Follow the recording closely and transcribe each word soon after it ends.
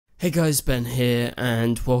Hey guys, Ben here,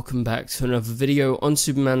 and welcome back to another video on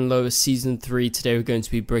Superman Lois Season 3. Today we're going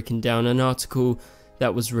to be breaking down an article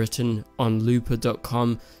that was written on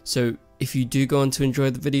looper.com. So if you do go on to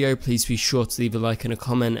enjoy the video, please be sure to leave a like and a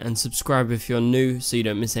comment, and subscribe if you're new so you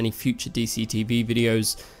don't miss any future DCTV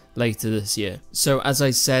videos later this year. So as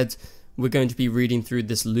I said, we're going to be reading through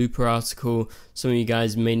this Looper article. Some of you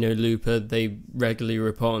guys may know Looper. They regularly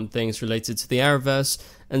report on things related to the Arrowverse.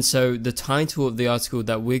 And so the title of the article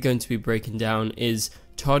that we're going to be breaking down is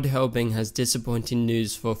Todd Helbing has disappointing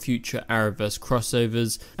news for future Arrowverse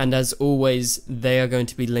crossovers. And as always, they are going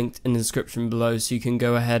to be linked in the description below, so you can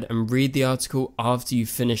go ahead and read the article after you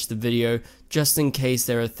finish the video, just in case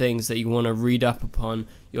there are things that you want to read up upon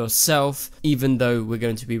yourself, even though we're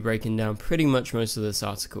going to be breaking down pretty much most of this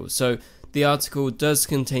article. So the article does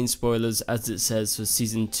contain spoilers, as it says, for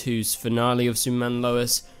Season 2's finale of Superman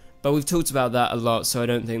Lois, but we've talked about that a lot, so I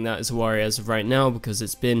don't think that is a worry as of right now, because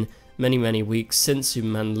it's been many weeks since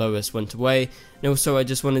Superman Lois went away. And also, I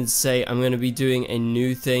just wanted to say I'm going to be doing a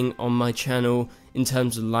new thing on my channel in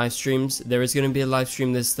terms of live streams. There is going to be a live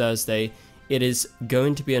stream this Thursday. It is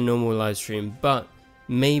going to be a normal live stream, but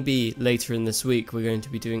maybe later in this week we're going to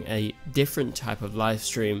be doing a different type of live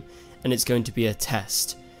stream, and it's going to be a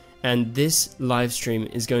test. And this live stream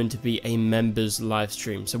is going to be a members live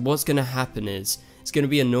stream. So what's going to happen is, it's going to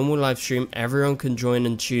be a normal live stream, everyone can join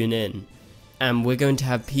and tune in, and we're going to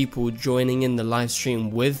have people joining in the live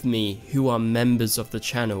stream with me who are members of the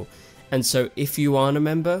channel. And so if you aren't a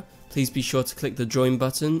member, please be sure to click the join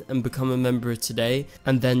button and become a member today,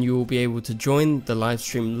 and then you will be able to join the live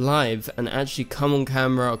stream live and actually come on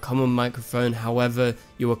camera or come on microphone, however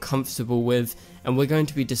you are comfortable with. And we're going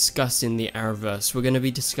to be discussing the Arrowverse, we're going to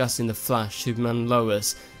be discussing the Flash, Superman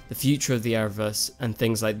Lois, the future of the Arrowverse and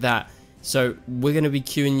things like that. So we're going to be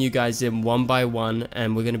queuing you guys in one by one,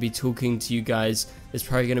 and we're going to be talking to you guys. There's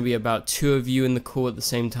probably going to be about 2 of you in the call at the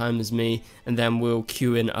same time as me, and then we'll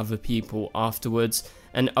queue in other people afterwards.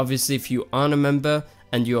 And obviously, if you aren't a member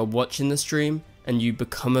and you are watching the stream and you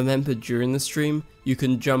become a member during the stream, you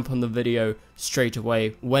can jump on the video straight away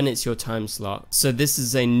when it's your time slot. So this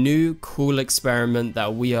is a new cool experiment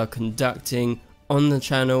that we are conducting on the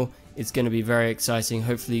channel. It's going to be very exciting.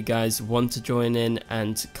 Hopefully you guys want to join in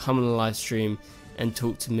and come on the live stream and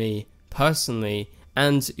talk to me personally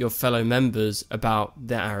and your fellow members about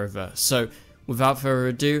the Arrowverse. So without further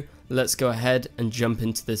ado, let's go ahead and jump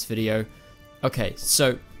into this video. Okay,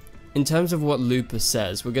 so in terms of what Looper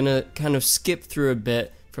says, we're going to kind of skip through a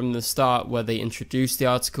bit from the start where they introduce the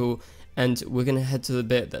article, and we're going to head to the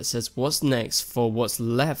bit that says what's next for what's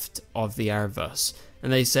left of the Arrowverse.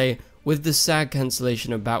 And they say, with the SAG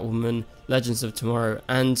cancellation of Batwoman, Legends of Tomorrow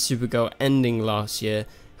and Supergirl ending last year,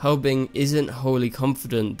 Helbing isn't wholly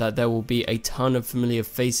confident that there will be a ton of familiar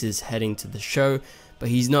faces heading to the show, but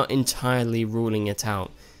he's not entirely ruling it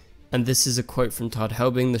out. And this is a quote from Todd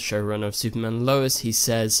Helbing, the showrunner of Superman Lois. He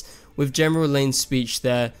says, with General Lane's speech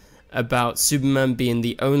there about Superman being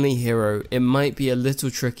the only hero, it might be a little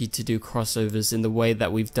tricky to do crossovers in the way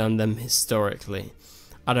that we've done them historically.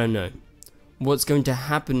 I don't know. What's going to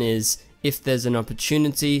happen is, if there's an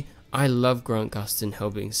opportunity, I love Grant Gustin,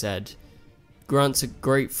 Helbing said. Grant's a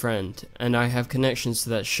great friend, and I have connections to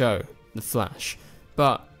that show, The Flash.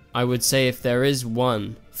 But I would say if there is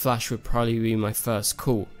one, Flash would probably be my first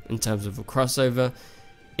call in terms of a crossover.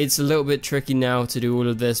 It's a little bit tricky now to do all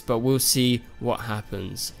of this, but we'll see what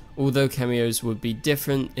happens. Although cameos would be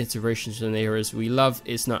different iterations from the heroes we love,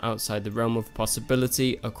 it's not outside the realm of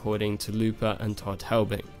possibility, according to Looper and Todd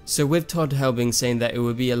Helbing. So with Todd Helbing saying that it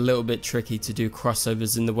would be a little bit tricky to do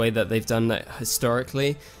crossovers in the way that they've done that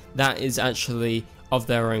historically, that is actually of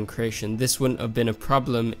their own creation. This wouldn't have been a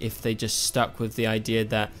problem if they just stuck with the idea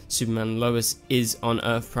that Superman Lois is on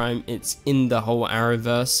Earth Prime, it's in the whole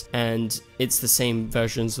Arrowverse, and it's the same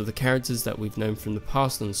versions of the characters that we've known from the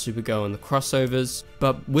past on Supergirl and the crossovers.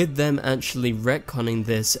 But with them actually retconning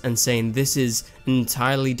this and saying this is an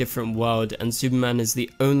entirely different world and Superman is the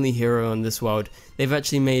only hero in this world, they've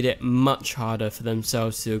actually made it much harder for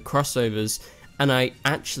themselves to do crossovers, and I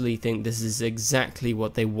actually think this is exactly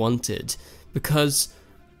what they wanted. Because,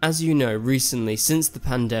 as you know, recently, since the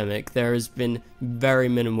pandemic, there has been very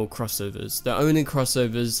minimal crossovers. The only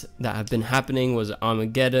crossovers that have been happening was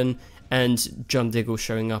Armageddon and John Diggle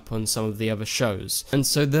showing up on some of the other shows. And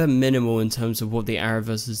so they're minimal in terms of what the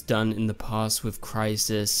Arrowverse has done in the past with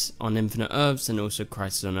Crisis on Infinite Earths and also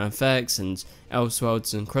Crisis on Earth X and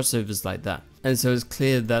Elseworlds and crossovers like that. And so it's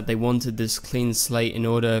clear that they wanted this clean slate in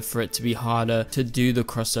order for it to be harder to do the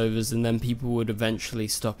crossovers, and then people would eventually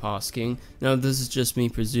stop asking. Now this is just me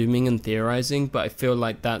presuming and theorizing, but I feel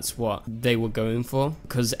like that's what they were going for,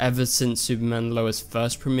 because ever since Superman Lois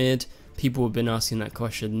first premiered, people have been asking that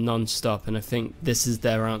question non-stop, and I think this is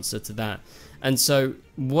their answer to that. And so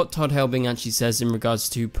what Todd Helbing actually says in regards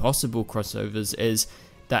to possible crossovers is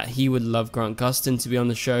that he would love Grant Gustin to be on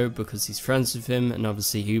the show because he's friends with him, and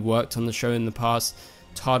obviously he worked on the show in the past.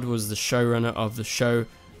 Todd was the showrunner of the show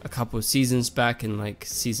a couple of seasons back in like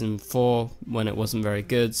season 4 when it wasn't very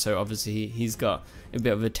good, so obviously he's got a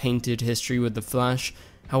bit of a tainted history with The Flash.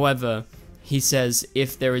 However, he says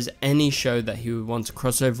if there is any show that he would want to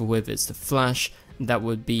cross over with, it's The Flash. That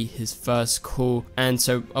would be his first call, and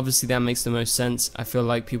so obviously that makes the most sense. I feel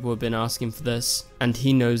like people have been asking for this, and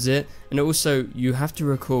he knows it. And also, you have to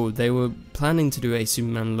recall, they were planning to do a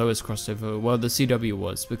Superman Lois crossover, well, the CW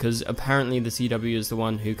was, because apparently the CW is the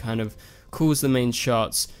one who kind of calls the main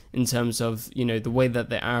shots in terms of, you know, the way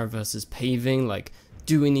that the Arrowverse is paving, like,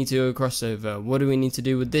 do we need to do a crossover? What do we need to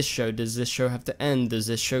do with this show? Does this show have to end? Does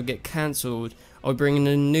this show get cancelled? Or bringing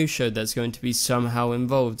in a new show that's going to be somehow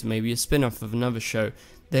involved, maybe a spin-off of another show?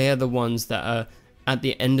 They are the ones that are, at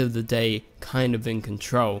the end of the day, kind of in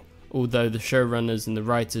control, although the showrunners and the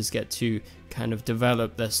writers get to kind of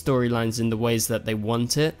develop their storylines in the ways that they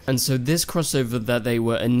want it. And so this crossover that they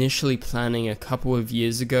were initially planning a couple of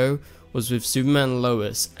years ago was with Superman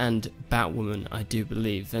Lois and Batwoman, I do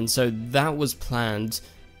believe. And so that was planned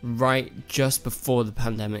right just before the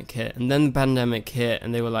pandemic hit, and then the pandemic hit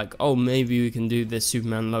and they were like, oh, maybe we can do this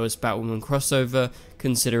Superman Lois Batwoman crossover,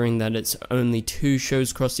 considering that it's only 2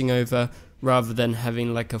 shows crossing over rather than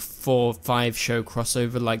having like a 4 or 5 show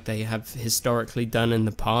crossover like they have historically done in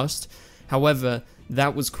the past. However,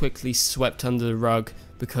 that was quickly swept under the rug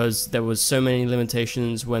because there was so many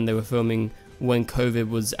limitations when they were filming, when COVID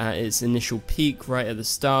was at its initial peak right at the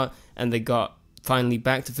start, and they got finally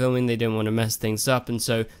back to filming. They didn't want to mess things up, and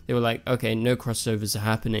so they were like, okay, no crossovers are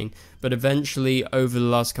happening. But eventually, over the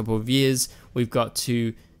last couple of years, we've got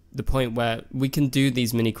to the point where we can do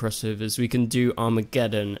these mini crossovers. We can do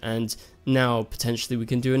Armageddon, and now potentially we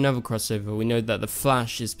can do another crossover. We know that The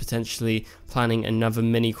Flash is potentially planning another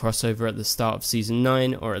mini crossover at the start of season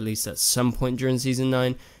 9, or at least at some point during season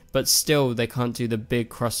 9, but still they can't do the big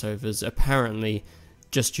crossovers, apparently,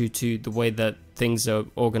 just due to the way that things are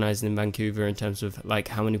organized in Vancouver in terms of like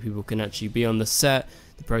how many people can actually be on the set,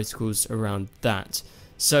 the protocols around that.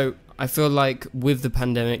 So I feel like with the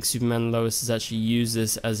pandemic, Superman and Lois has actually used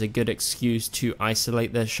this as a good excuse to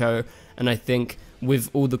isolate their show, and I think with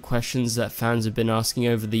all the questions that fans have been asking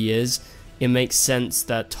over the years, it makes sense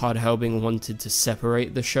that Todd Helbing wanted to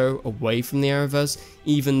separate the show away from the Arrowverse,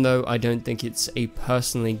 even though I don't think it's a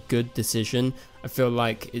personally good decision. I feel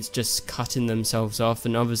like it's just cutting themselves off,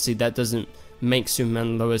 and obviously that doesn't make Superman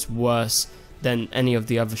and Lois worse than any of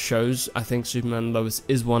the other shows. I think Superman and Lois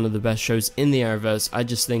is one of the best shows in the Arrowverse. I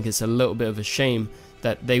just think it's a little bit of a shame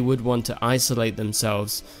that they would want to isolate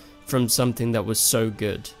themselves from something that was so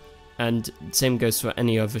good. And same goes for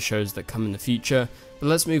any other shows that come in the future. But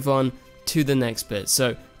let's move on to the next bit.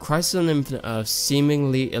 So, Crisis on Infinite Earths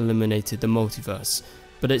seemingly eliminated the multiverse,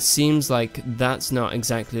 but it seems like that's not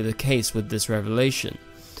exactly the case with this revelation.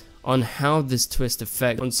 On how this twist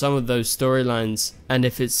affects on some of those storylines, and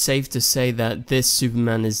if it's safe to say that this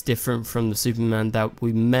Superman is different from the Superman that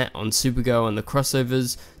we met on Supergirl and the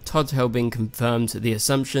crossovers, Todd Helbing confirmed the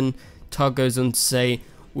assumption. Todd goes on to say,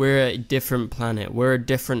 we're a different planet, we're a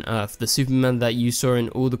different Earth. The Superman that you saw in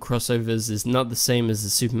all the crossovers is not the same as the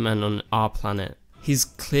Superman on our planet. He's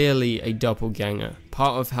clearly a doppelganger.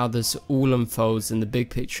 Part of how this all unfolds in the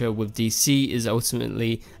big picture with DC is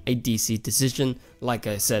ultimately a DC decision. Like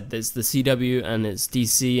I said, there's the CW and it's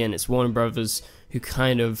DC and it's Warner Brothers who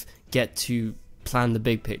kind of get to plan the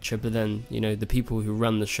big picture, but then, you know, the people who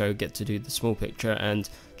run the show get to do the small picture and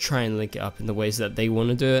try and link it up in the ways that they want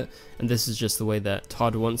to do it, and this is just the way that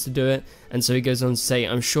Todd wants to do it. And so he goes on to say,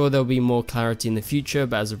 I'm sure there'll be more clarity in the future,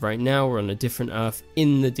 but as of right now, we're on a different Earth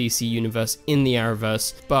in the DC universe, in the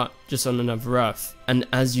Arrowverse, but just on another Earth. And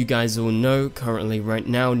as you guys all know, currently right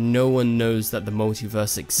now, no one knows that the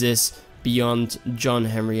multiverse exists beyond John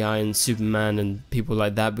Henry Irons, Superman, and people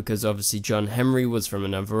like that, because obviously John Henry was from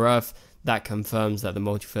another Earth. that confirms that the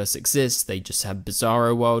multiverse exists. They just have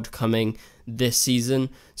Bizarro World coming this season,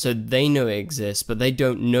 so they know it exists, but they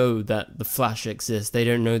don't know that the Flash exists. They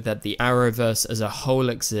don't know that the Arrowverse as a whole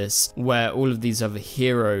exists, where all of these other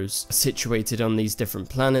heroes are situated on these different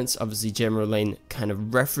planets. Obviously, General Lane kind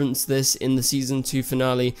of referenced this in the season 2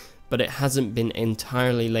 finale, but it hasn't been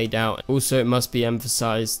entirely laid out. Also, it must be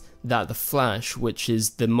emphasized that the Flash, which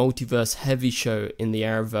is the multiverse heavy show in the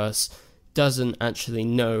Arrowverse, doesn't actually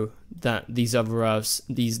know that these other Earths,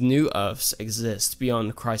 these new Earths exist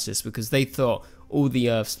beyond Crisis, because they thought all the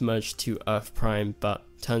Earths merged to Earth Prime, but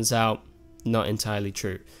turns out not entirely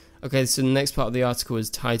true. Okay, so the next part of the article is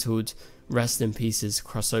titled Rest in Pieces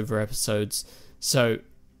Crossover Episodes. So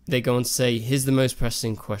they go on to say, here's the most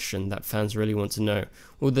pressing question that fans really want to know.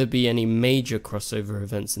 Will there be any major crossover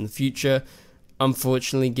events in the future?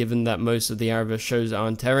 Unfortunately, given that most of the Arrowverse shows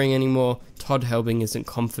aren't airing anymore, Todd Helbing isn't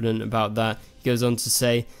confident about that. He goes on to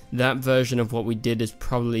say, that version of what we did is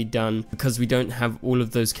probably done because we don't have all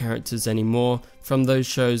of those characters anymore. From those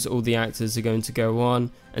shows, all the actors are going to go on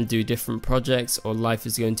and do different projects, or life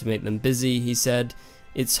is going to make them busy, he said.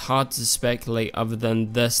 It's hard to speculate other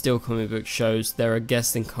than they're still comic book shows. There are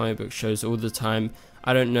guests in comic book shows all the time.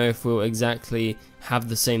 I don't know if we'll exactly have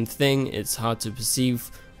the same thing. It's hard to perceive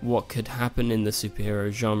what could happen in the superhero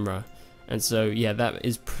genre. And so yeah, that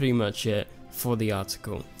is pretty much it for the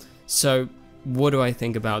article. So what do I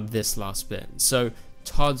think about this last bit? So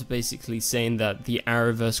Todd's basically saying that the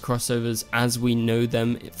Arrowverse crossovers as we know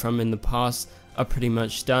them from in the past are pretty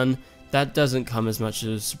much done. That doesn't come as much as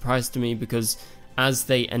a surprise to me, because as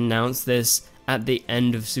they announced this at the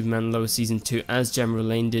end of Superman and Lois Season 2, as General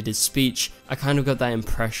Lane did his speech, I kind of got that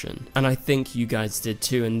impression. And I think you guys did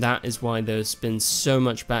too, and that is why there's been so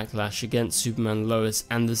much backlash against Superman and Lois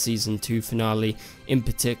and the Season 2 finale in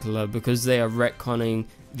particular, because they are retconning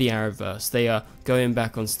the Arrowverse. They are going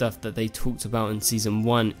back on stuff that they talked about in Season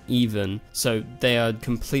 1 even, so they are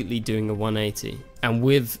completely doing a 180. And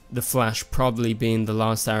with The Flash probably being the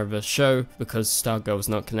last Arrowverse show, because Stargirl was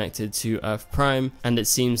not connected to Earth Prime, and it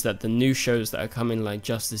seems that the new shows that are coming like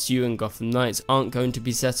Justice U and Gotham Knights aren't going to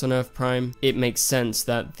be set on Earth Prime, it makes sense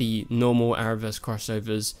that the normal Arrowverse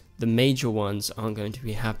crossovers, the major ones, aren't going to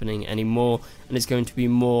be happening anymore, and it's going to be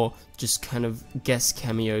more just kind of guest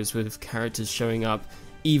cameos with characters showing up.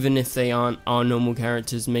 Even if they aren't our normal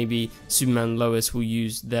characters, maybe Superman and Lois will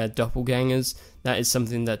use their doppelgangers. That is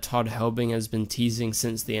something that Todd Helbing has been teasing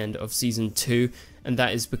since the end of Season 2, and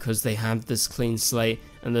that is because they have this clean slate,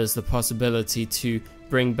 and there's the possibility to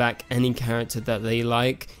bring back any character that they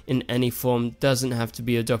like in any form. Doesn't have to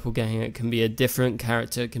be a doppelganger, it can be a different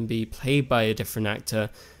character, it can be played by a different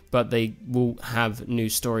actor, but they will have new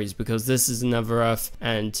stories because this is another Earth,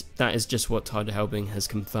 and that is just what Todd Helbing has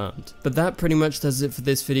confirmed. But that pretty much does it for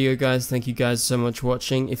this video, guys. Thank you guys so much for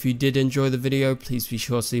watching. If you did enjoy the video, please be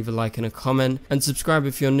sure to leave a like and a comment, and subscribe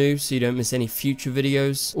if you're new so you don't miss any future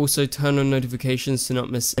videos. Also turn on notifications to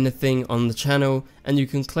not miss anything on the channel, and you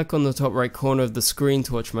can click on the top right corner of the screen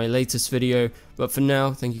to watch my latest video. But for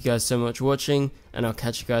now, thank you guys so much for watching, and I'll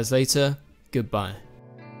catch you guys later. Goodbye.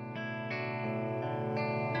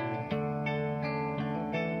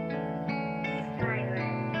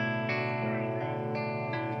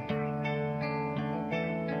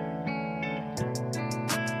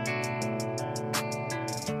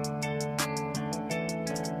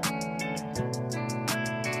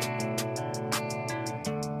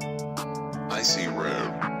 I see